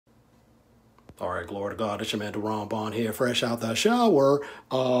All right, glory to God. It's your man, Deron Bond here, fresh out the shower.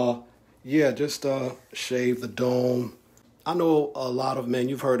 Yeah, just shave the dome. I know a lot of men,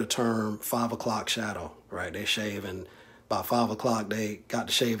 you've heard the term 5 o'clock shadow, right? They shave and by 5 o'clock they got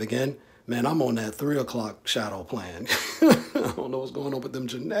to shave again. Man, I'm on that 3 o'clock shadow plan. I don't know what's going on with them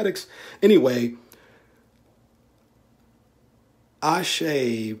genetics. Anyway, I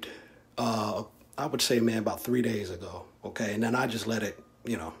shaved, I would say, man, about 3 days ago. Okay. And then I just let it,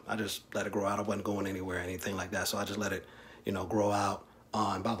 I just let it grow out. I wasn't going anywhere or anything like that. So I just let it, grow out.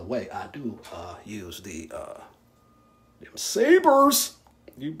 And by the way, I do use the them sabers.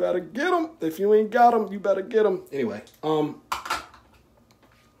 You better get them. If you ain't got them, you better get them. Anyway,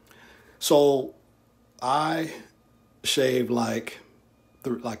 so I shaved I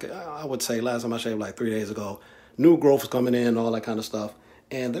would say last time I shaved like 3 days ago. New growth was coming in, all that kind of stuff.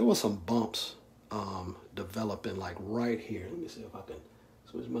 And there was some bumps developing like right here. Let me see if I can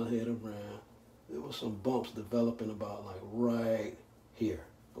switch my head around. There was some bumps developing about like right here,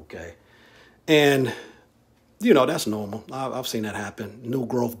 okay? And, that's normal. I've seen that happen, new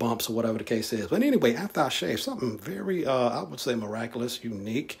growth bumps or whatever the case is. But anyway, after I shaved, something very, I would say miraculous,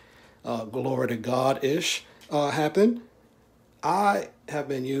 unique, glory to God-ish happened. I have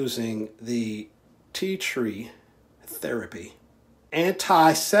been using the tea tree therapy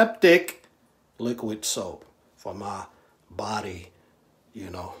antiseptic liquid soap for my body,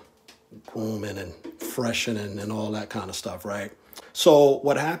 grooming and freshening and all that kind of stuff, right? So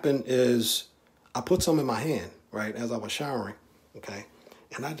what happened is I put some in my hand, right, as I was showering, okay?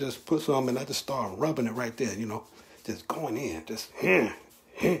 And I just put some and I just started rubbing it right there, just going in, just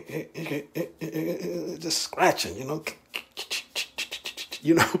just scratching,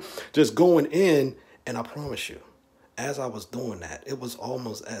 just going in. And I promise you, as I was doing that, it was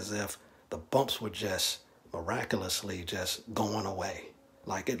almost as if the bumps were just miraculously just going away.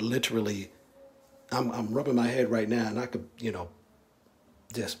 Like it literally, I'm rubbing my head right now and I could,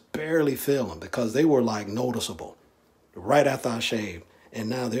 just barely feel them because they were like noticeable right after I shaved. And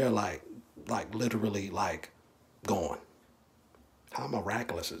now they're like literally like gone. How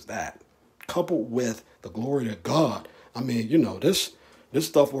miraculous is that? Coupled with the glory of God. I mean, this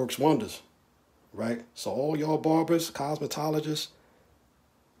stuff works wonders, right? So all y'all barbers, cosmetologists,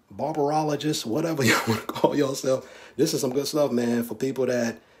 barberologists, whatever you want to call yourself, this is some good stuff, man, for people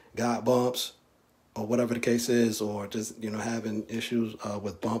that got bumps or whatever the case is, or just, having issues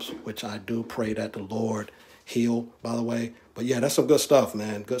with bumps, which I do pray that the Lord heal, by the way. But yeah, that's some good stuff,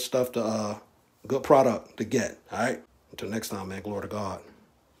 man. Good stuff good product to get, all right? Until next time, man, glory to God.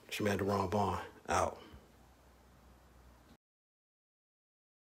 It's your man, Deron Bond, out.